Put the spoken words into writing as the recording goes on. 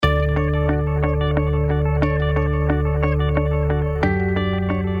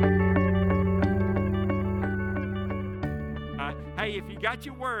got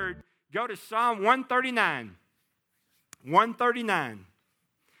your word, go to Psalm 139. 139.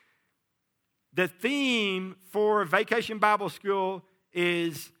 The theme for Vacation Bible School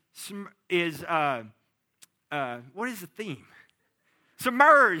is what is the theme?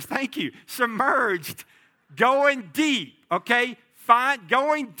 Submerged. Thank you. Submerged. Going deep. Okay.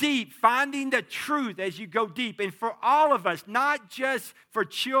 Going deep, finding the truth as you go deep. And for all of us, not just for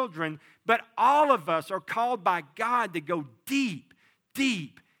children, but all of us are called by God to go deep,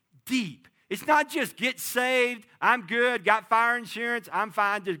 deep, deep. It's not just get saved, I'm good, got fire insurance, I'm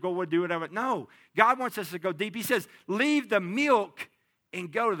fine, just go do whatever. No, God wants us to go deep. He says, leave the milk and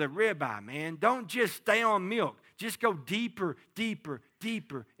go to the ribeye, man. Don't just stay on milk. Just go deeper, deeper,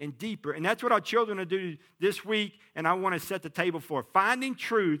 deeper, and deeper. And that's what our children will do this week, and I want to set the table for finding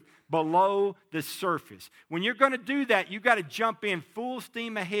truth below the surface. When you're going to do that, you've got to jump in full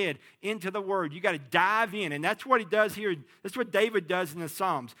steam ahead into the Word. You've got to dive in, and that's what he does here. That's what David does in the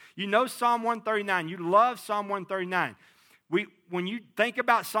Psalms. You know Psalm 139. You love Psalm 139. When you think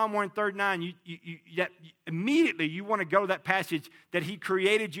about Psalm 139, immediately you want to go to that passage that he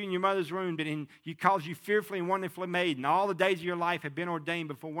created you in your mother's womb, and he calls you fearfully and wonderfully made, and all the days of your life have been ordained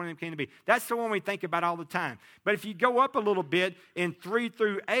before one of them came to be. That's the one we think about all the time. But if you go up a little bit, in 3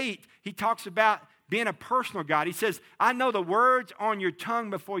 through 8, he talks about being a personal God. He says, I know the words on your tongue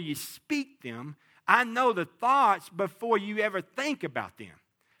before you speak them. I know the thoughts before you ever think about them.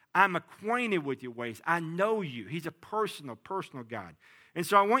 I'm acquainted with your ways. I know you. He's a personal God. And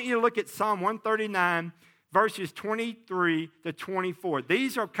so I want you to look at Psalm 139, verses 23 to 24.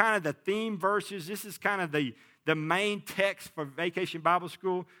 These are kind of the theme verses. This is kind of the main text for Vacation Bible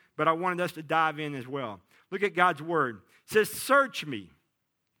School, but I wanted us to dive in as well. Look at God's word. It says, search me,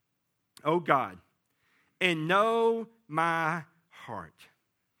 O God, and know my heart.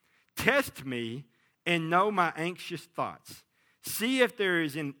 Test me and know my anxious thoughts. See if there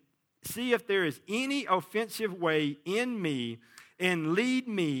is any offensive way in me, and lead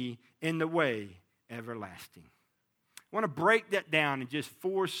me in the way everlasting. I want to break that down in just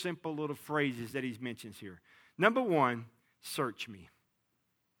 4 simple little phrases that he mentions here. Number 1, search me.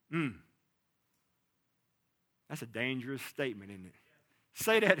 That's a dangerous statement, isn't it?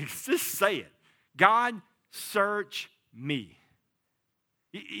 Say that, just say it. God, search me.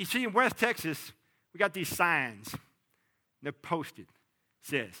 You see, in West Texas, we got these signs. They're posted. It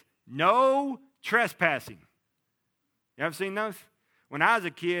says, no trespassing. You ever seen those? When I was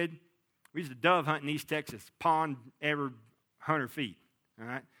a kid, we used to dove hunt in East Texas, pond every 100 feet. All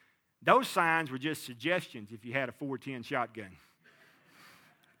right? Those signs were just suggestions if you had a 410 shotgun.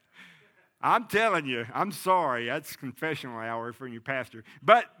 I'm telling you, I'm sorry. That's confessional hour from your pastor.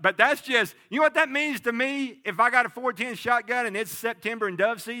 But that's just, you know what that means to me? If I got a 410 shotgun and it's September and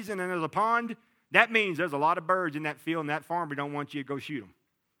dove season and there's a pond, that means there's a lot of birds in that field and that farmer don't want you to go shoot them.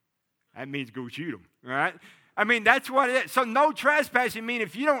 That means go shoot them, all right? I mean, that's what it is. So no trespassing means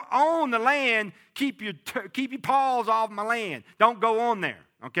if you don't own the land, keep your paws off my land. Don't go on there,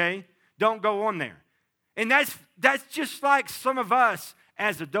 okay? Don't go on there. And that's just like some of us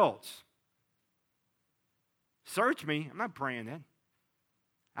as adults. Search me. I'm not praying that.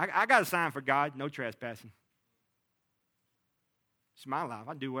 I got a sign for God, no trespassing. It's my life.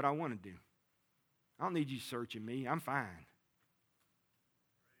 I do what I want to do. I don't need you searching me. I'm fine.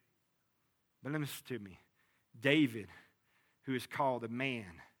 But listen to me. David, who is called a man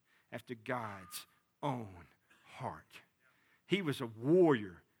after God's own heart. He was a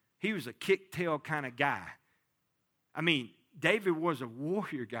warrior. He was a kick-tail kind of guy. I mean, David was a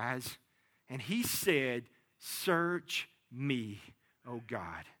warrior, guys. And he said, search me, oh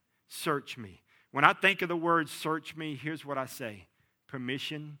God. Search me. When I think of the word search me, here's what I say.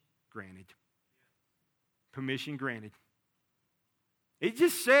 Permission granted. Permission granted. It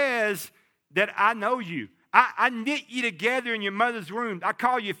just says that I know you. I knit you together in your mother's womb. I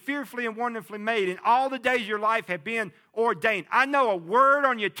call you fearfully and wonderfully made, and all the days of your life have been ordained. I know a word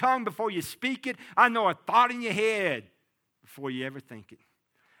on your tongue before you speak it. I know a thought in your head before you ever think it.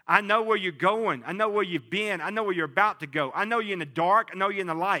 I know where you're going. I know where you've been. I know where you're about to go. I know you're in the dark. I know you're in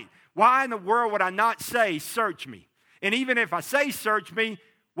the light. Why in the world would I not say, search me? And even if I say search me,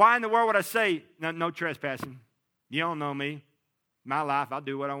 why in the world would I say, no trespassing? You don't know me. My life, I'll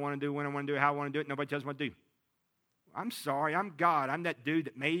do what I want to do, when I want to do it, how I want to do it. Nobody tells me what to do. I'm sorry, I'm God. I'm that dude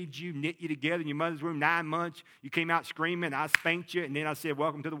that made you, knit you together in your mother's womb 9 months. You came out screaming, I spanked you, and then I said,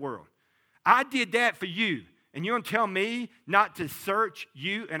 welcome to the world. I did that for you. And you're going to tell me not to search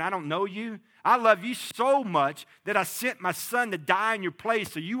you and I don't know you? I love you so much that I sent my son to die in your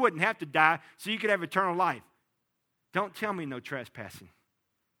place so you wouldn't have to die, so you could have eternal life. Don't tell me no trespassing.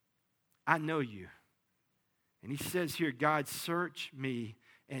 I know you. And he says here, God, search me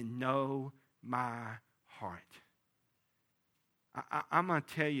and know my heart. I'm going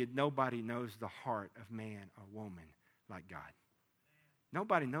to tell you, nobody knows the heart of man or woman like God.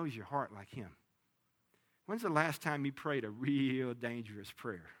 Nobody knows your heart like him. When's the last time you prayed a real dangerous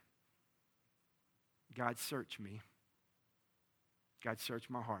prayer? God, search me. God, search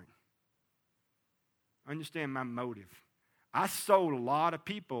my heart. Understand my motive. I sold a lot of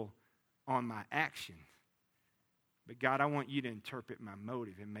people on my actions. But God, I want you to interpret my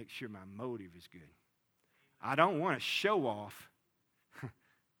motive and make sure my motive is good. I don't want to show off.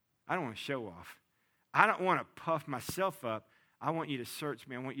 I don't want to show off. I don't want to puff myself up. I want you to search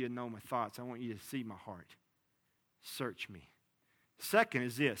me. I want you to know my thoughts. I want you to see my heart. Search me. Second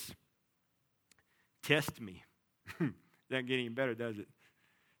is this. Test me. Doesn't get any better, does it?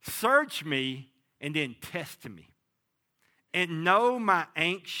 Search me and then test me. And know my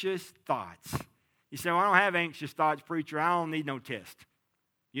anxious thoughts. You say, well, I don't have anxious thoughts, preacher. I don't need no test.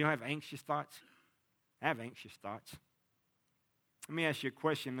 You don't have anxious thoughts? I have anxious thoughts. Let me ask you a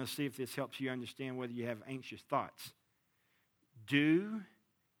question. Let's see if this helps you understand whether you have anxious thoughts. Do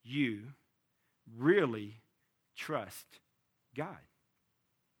you really trust God?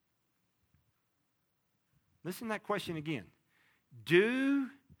 Listen to that question again. Do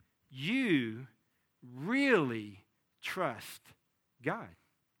you really trust God?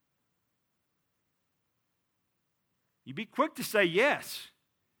 You be quick to say yes.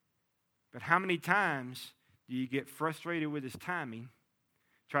 But how many times do you get frustrated with his timing,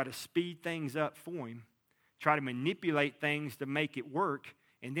 try to speed things up for him, try to manipulate things to make it work,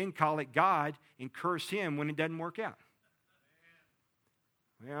 and then call it God and curse him when it doesn't work out?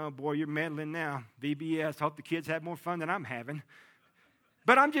 Well, boy, you're meddling now. VBS, hope the kids have more fun than I'm having.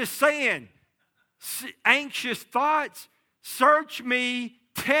 But I'm just saying, anxious thoughts, search me,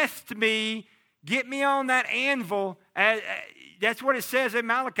 test me, get me on that anvil. That's what it says in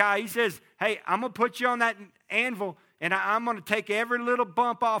Malachi. He says, hey, I'm going to put you on that anvil, and I'm going to take every little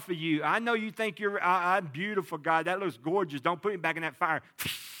bump off of you. I know you think I'm beautiful, God. That looks gorgeous. Don't put me back in that fire.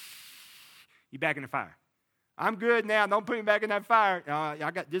 You back in the fire. I'm good now. Don't put me back in that fire.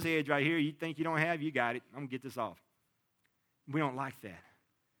 I got this edge right here. You think you don't have, you got it. I'm going to get this off. We don't like that.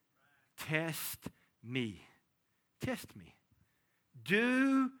 Test me. Test me.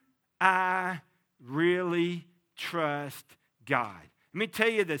 Do I really trust God? Let me tell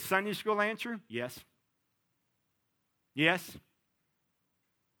you the Sunday school answer. Yes. Yes.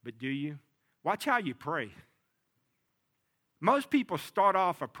 But do you? Watch how you pray. Most people start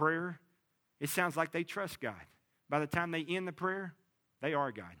off a prayer, it sounds like they trust God. By the time they end the prayer, they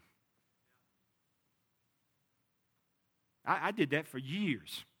are God. I did that for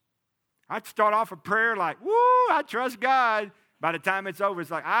years. I'd start off a prayer like, woo, I trust God. By the time it's over,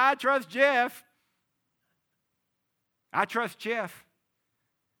 it's like, I trust Jeff. I trust Jeff.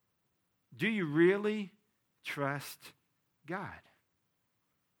 Do you really trust God?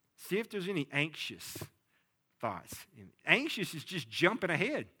 See if there's any anxious thoughts. Anxious is just jumping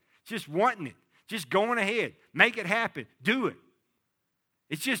ahead, just wanting it, just going ahead. Make it happen. Do it.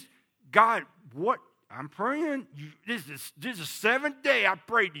 It's just, God, what? I'm praying. This is the seventh day I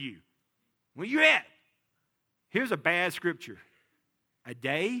prayed to you. Where you at? Here's a bad scripture. A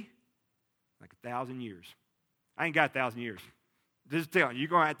day, like 1,000 years. I ain't got 1,000 years. Just telling you, you're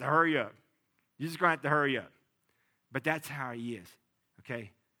going to have to hurry up. You're just going to have to hurry up. But that's how he is,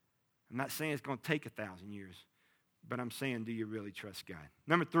 okay? I'm not saying it's going to take 1,000 years, but I'm saying, do you really trust God?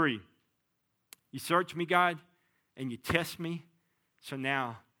 Number 3, you search me, God, and you test me, so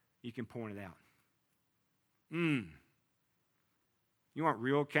now you can point it out. You want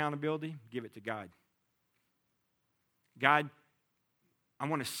real accountability? Give it to God. God, I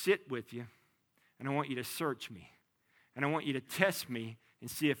want to sit with you, and I want you to search me. And I want you to test me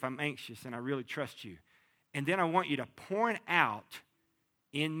and see if I'm anxious and I really trust you. And then I want you to point out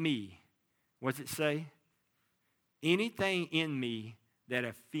in me, what's it say? Anything in me that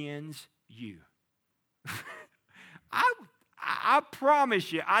offends you. I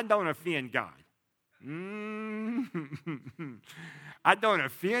promise you, I don't offend God. I don't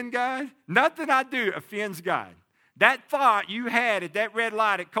offend God. Nothing I do offends God. That thought you had at that red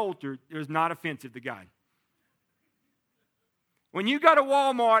light at Coulter is not offensive to God. When you go to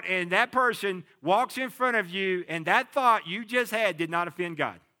Walmart and that person walks in front of you and that thought you just had did not offend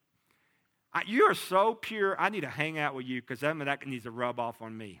God. You are so pure, I need to hang out with you because that needs to rub off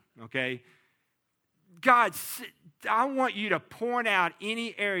on me, okay? God, I want you to point out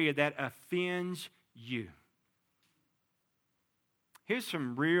any area that offends you. Here's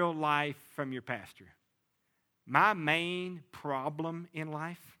some real life from your pastor. My main problem in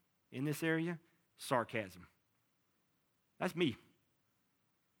life, in this area, sarcasm. That's me.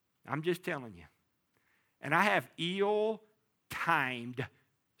 I'm just telling you. And I have ill-timed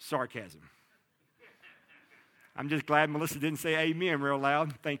sarcasm. I'm just glad Melissa didn't say amen real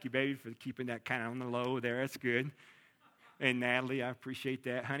loud. Thank you, baby, for keeping that kind of on the low there. That's good. And Natalie, I appreciate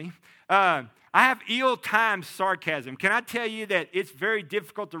that, honey. I have ill-timed sarcasm. Can I tell you that it's very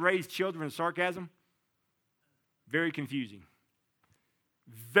difficult to raise children with sarcasm? Very confusing.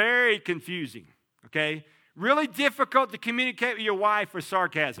 Very confusing, okay? Really difficult to communicate with your wife with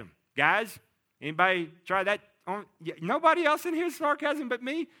sarcasm. Guys, anybody try that? Nobody else in here is sarcasm but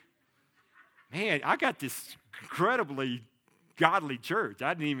me? Man, I got this incredibly godly church.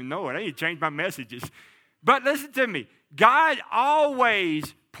 I didn't even know it. I need to change my messages. But listen to me. God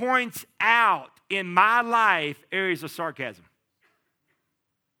always points out in my life areas of sarcasm.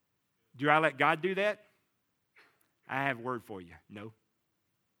 Do I let God do that? I have a word for you. No.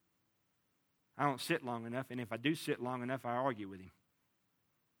 I don't sit long enough, and if I do sit long enough, I argue with him.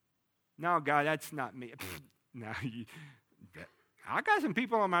 No, God, that's not me. No, I got some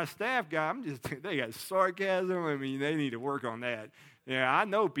people on my staff, God. They got sarcasm. I mean, they need to work on that. Yeah, I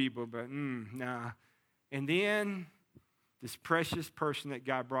know people, but nah. And then this precious person that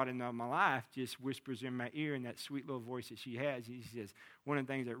God brought into my life just whispers in my ear in that sweet little voice that she has. He says, one of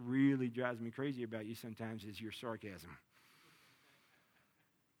the things that really drives me crazy about you sometimes is your sarcasm.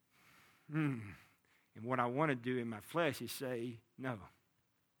 And what I want to do in my flesh is say no.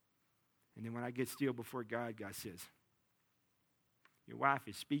 And then when I get still before God, God says, your wife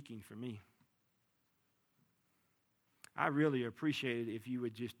is speaking for me. I really appreciate it if you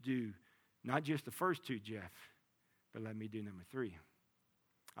would just do not just the first two, Jeff, but let me do number 3.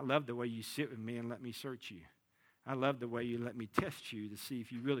 I love the way you sit with me and let me search you. I love the way you let me test you to see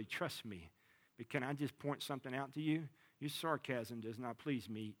if you really trust me. But can I just point something out to you? Your sarcasm does not please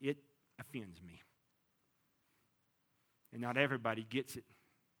me. It offends me. And not everybody gets it.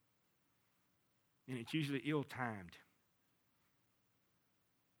 And it's usually ill-timed.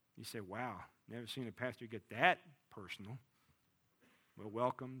 You say, wow, never seen a pastor get that personal. Well,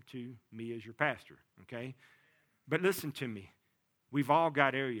 welcome to me as your pastor, okay? But listen to me. We've all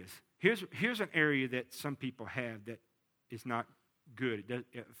got areas. Here's an area that some people have that is not good.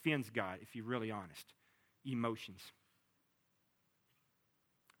 It offends God, if you're really honest. Emotions.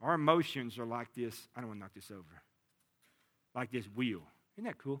 Our emotions are like this. I don't want to knock this over. Like this wheel. Isn't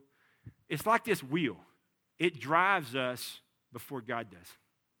that cool? It's like this wheel. It drives us before God does.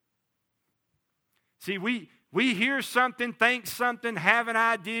 See, we hear something, think something, have an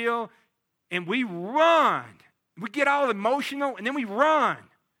ideal, and we run. We get all emotional, and then we run.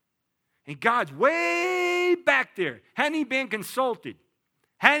 And God's way back there. Hadn't even been consulted.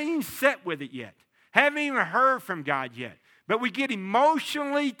 Hadn't even sat with it yet. Haven't even heard from God yet. But we get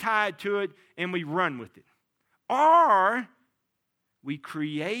emotionally tied to it, and we run with it. Or we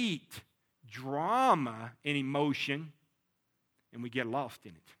create drama and emotion, and we get lost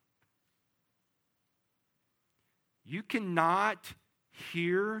in it. You cannot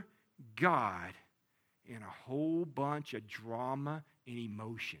hear God in a whole bunch of drama and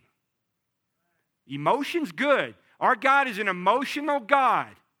emotion. Emotion's good. Our God is an emotional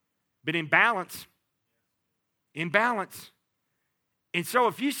God, but in balance. In balance. And so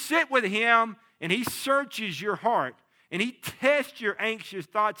if you sit with him and he searches your heart and he tests your anxious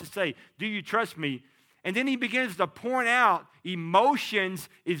thoughts to say, do you trust me? And then he begins to point out emotions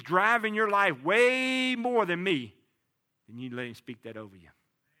is driving your life way more than me. Then you let him speak that over you.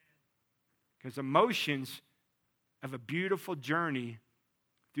 Because emotions of a beautiful journey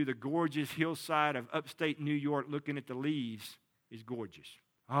through the gorgeous hillside of upstate New York looking at the leaves is gorgeous.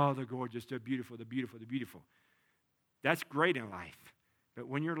 Oh, they're gorgeous. They're beautiful. They're beautiful. They're beautiful. That's great in life. But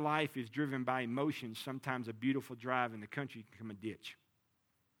when your life is driven by emotions, sometimes a beautiful drive in the country can become a ditch.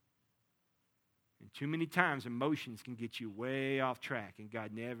 And too many times emotions can get you way off track, and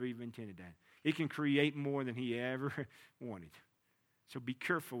God never even intended that. It can create more than he ever wanted. So be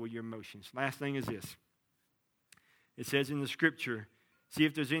careful with your emotions. Last thing is this. It says in the scripture, see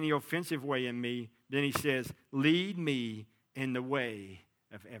if there's any offensive way in me. Then he says, lead me in the way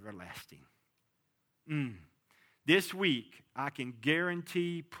of everlasting. This week, I can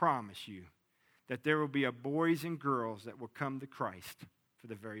promise you, that there will be a boys and girls that will come to Christ for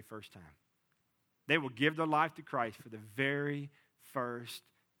the very first time. They will give their life to Christ for the very first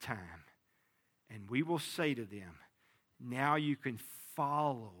time. And we will say to them, now you can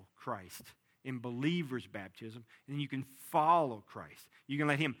follow Christ in believer's baptism, and you can follow Christ. You can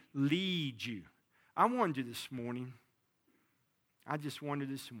let him lead you. I wonder this morning,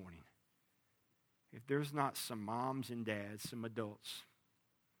 if there's not some moms and dads, some adults,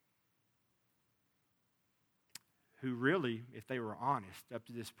 who really, if they were honest up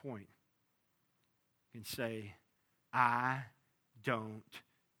to this point, can say, I don't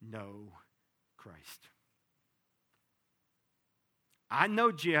know Christ. I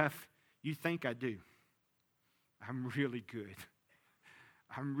know, Jeff, you think I do. I'm really good.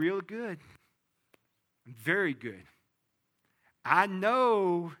 I'm real good. I'm very good. I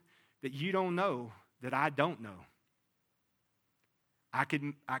know that you don't know that I don't know. I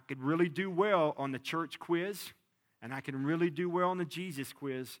could really do well on the church quiz, and I can really do well on the Jesus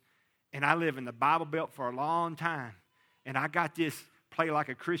quiz, and I live in the Bible Belt for a long time, and I got this play like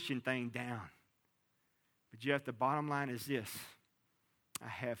a Christian thing down. But Jeff, the bottom line is this. I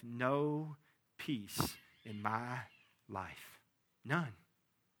have no peace in my life. None.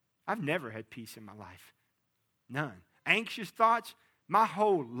 I've never had peace in my life. None. Anxious thoughts, my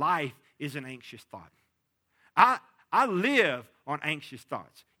whole life is an anxious thought. I live on anxious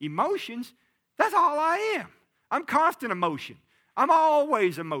thoughts. Emotions, that's all I am. I'm constant emotion. I'm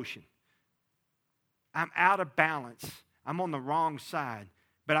always emotion. I'm out of balance. I'm on the wrong side.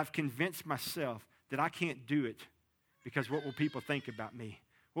 But I've convinced myself that I can't do it because what will people think about me?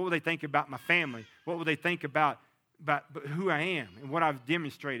 What will they think about my family? What will they think about who I am and what I've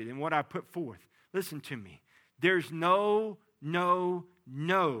demonstrated and what I've put forth? Listen to me. There's no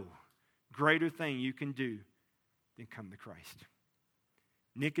greater thing you can do than come to Christ.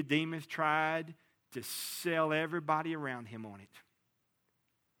 Nicodemus tried to sell everybody around him on it.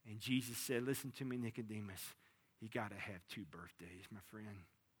 And Jesus said, listen to me, Nicodemus. You got to have two birthdays, my friend.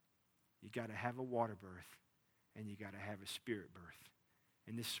 You got to have a water birth and you got to have a spirit birth.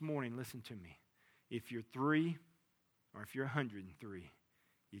 And this morning, listen to me. If you're 3 or if you're 103,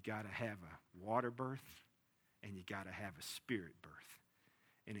 you got to have a water birth and you got to have a spirit birth.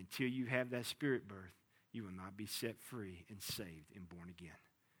 And until you have that spirit birth, you will not be set free and saved and born again.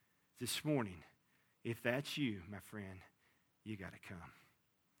 This morning, if that's you, my friend, you got to come.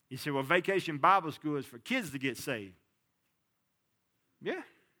 You say, well, Vacation Bible School is for kids to get saved. Yeah.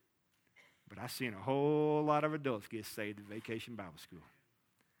 But I've seen a whole lot of adults get saved at Vacation Bible School.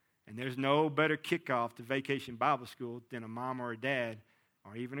 And there's no better kickoff to Vacation Bible School than a mom or a dad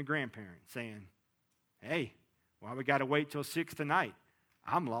or even a grandparent saying, hey, why we got to wait till 6 tonight?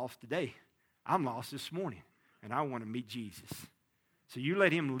 I'm lost today. I'm lost this morning, and I want to meet Jesus. So you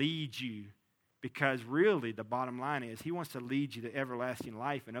let him lead you, because really the bottom line is he wants to lead you to everlasting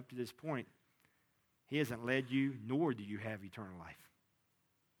life, and up to this point, he hasn't led you, nor do you have eternal life.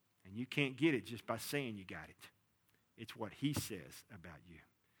 And you can't get it just by saying you got it. It's what he says about you.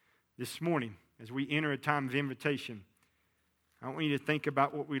 This morning, as we enter a time of invitation, I want you to think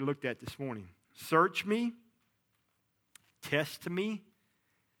about what we looked at this morning. Search me, test me,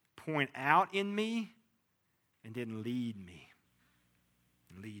 point out in me, and then lead me.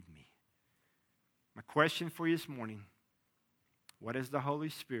 Lead me. My question for you this morning, what has the Holy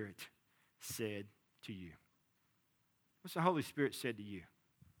Spirit said to you? What's the Holy Spirit said to you?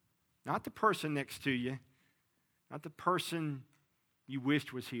 Not the person next to you, not the person you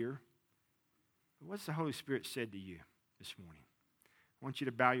wished was here, but what's the Holy Spirit said to you this morning? I want you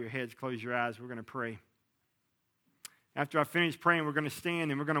to bow your heads, close your eyes. We're going to pray. After I finish praying, we're going to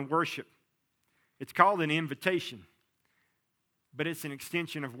stand and we're going to worship. It's called an invitation, but it's an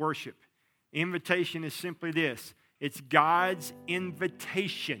extension of worship. Invitation is simply this. It's God's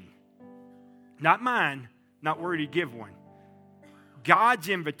invitation. Not mine, not worthy to give one. God's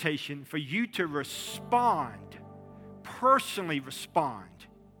invitation for you to respond, personally respond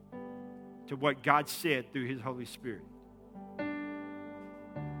to what God said through his Holy Spirit.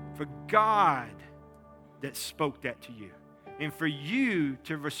 For God that spoke that to you, and for you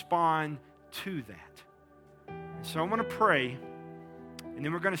to respond to that. So I'm going to pray, and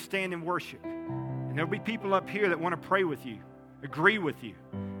then we're going to stand and worship. And there'll be people up here that want to pray with you, agree with you.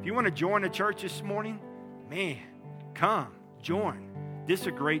 If you want to join the church this morning, man, come, join. This is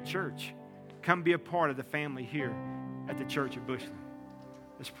a great church. Come be a part of the family here at the Church of Bushland.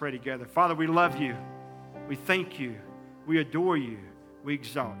 Let's pray together. Father, we love you. We thank you. We adore you. We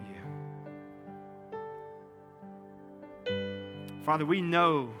exalt you. Father, we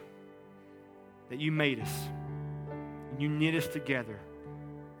know that you made us and you knit us together.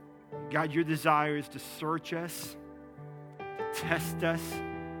 God, your desire is to search us, to test us,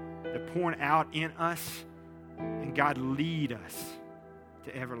 to pour out in us, and God, lead us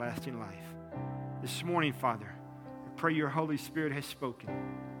to everlasting life. This morning, Father, I pray your Holy Spirit has spoken.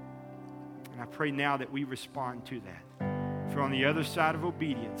 And I pray now that we respond to that. For on the other side of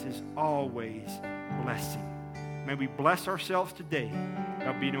obedience is always blessing. May we bless ourselves today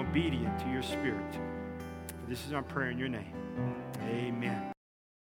by being obedient to your Spirit. For this is our prayer in your name. Amen.